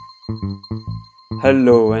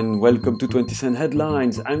Hello and welcome to 20 Cent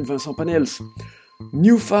Headlines. I'm Vincent Panels.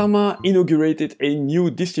 New Pharma inaugurated a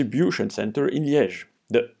new distribution center in Liège.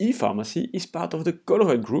 The e-pharmacy is part of the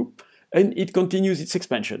Colruyt Group and it continues its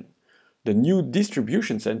expansion. The new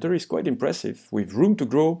distribution center is quite impressive, with room to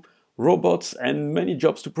grow, robots and many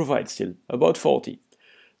jobs to provide still, about 40.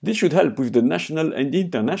 This should help with the national and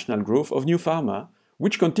international growth of New Pharma,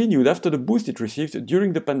 which continued after the boost it received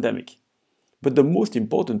during the pandemic. But the most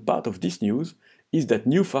important part of this news is that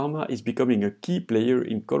New Pharma is becoming a key player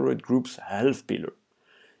in Colruyt Group's health pillar.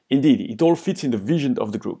 Indeed, it all fits in the vision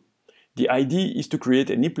of the group. The idea is to create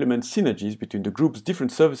and implement synergies between the group's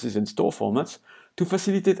different services and store formats to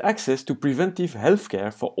facilitate access to preventive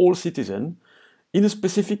healthcare for all citizens in a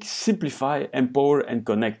specific simplify, empower and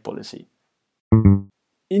connect policy.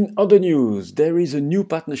 In other news, there is a new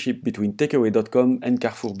partnership between Takeaway.com and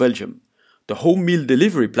Carrefour Belgium. The home meal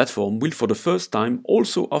delivery platform will for the first time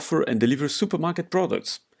also offer and deliver supermarket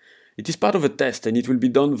products. It is part of a test and it will be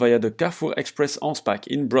done via the Carrefour Express Anspac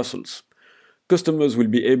in Brussels. Customers will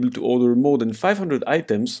be able to order more than 500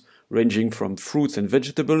 items, ranging from fruits and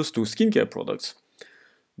vegetables to skincare products.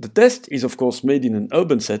 The test is of course made in an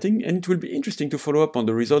urban setting and it will be interesting to follow up on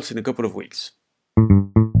the results in a couple of weeks.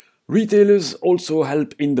 Retailers also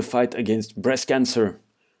help in the fight against breast cancer.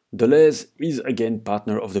 Delhaize is again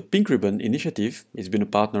partner of the Pink Ribbon Initiative. It's been a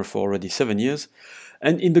partner for already 7 years.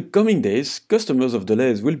 And in the coming days, customers of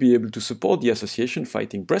Delhaize will be able to support the association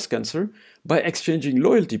fighting breast cancer by exchanging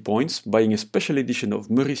loyalty points, buying a special edition of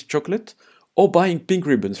Murray's chocolate, or buying pink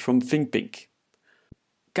ribbons from Think Pink.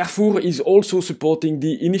 Carrefour is also supporting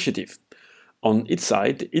the initiative. On its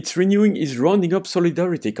side, it's renewing its Rounding Up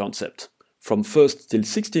Solidarity concept. From 1st till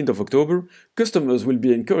 16th of October, customers will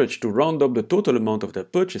be encouraged to round up the total amount of their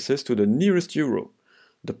purchases to the nearest euro.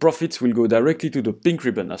 The profits will go directly to the Pink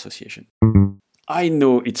Ribbon Association. I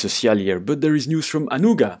know it's a Cial year, but there is news from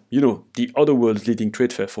Anuga, the other world's leading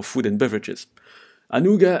trade fair for food and beverages.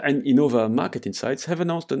 Anuga and Innova Market Insights have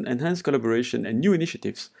announced an enhanced collaboration and new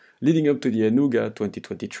initiatives leading up to the Anuga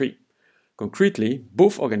 2023. Concretely,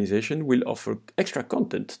 both organizations will offer extra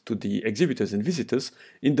content to the exhibitors and visitors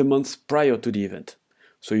in the months prior to the event.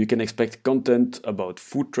 So you can expect content about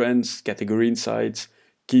food trends, category insights,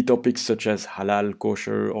 key topics such as halal,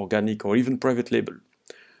 kosher, organic, or even private label.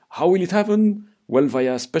 How will it happen? Well,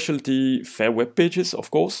 via specialty fair web pages, of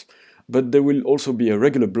course, but there will also be a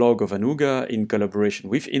regular blog of Anuga in collaboration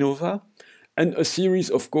with Innova, and a series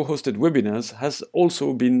of co-hosted webinars has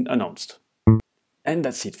also been announced. And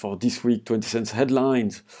that's it for this week 20 Cents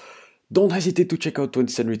Headlines. Don't hesitate to check out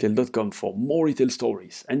 20centretail.com for more retail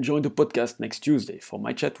stories and join the podcast next Tuesday for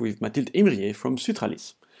my chat with Mathilde Imrier from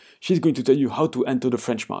Sutralis. She's going to tell you how to enter the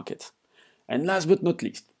French market. And last but not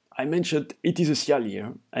least, I mentioned it is a Cial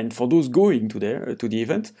year, and for those going to the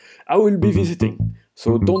event, I will be visiting.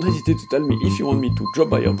 So don't hesitate to tell me if you want me to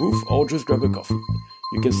drop by your booth or just grab a coffee.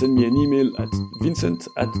 You can send me an email at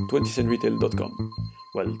vincent@20centretail.com.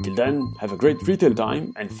 Well, till then, have a great retail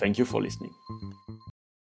time and thank you for listening.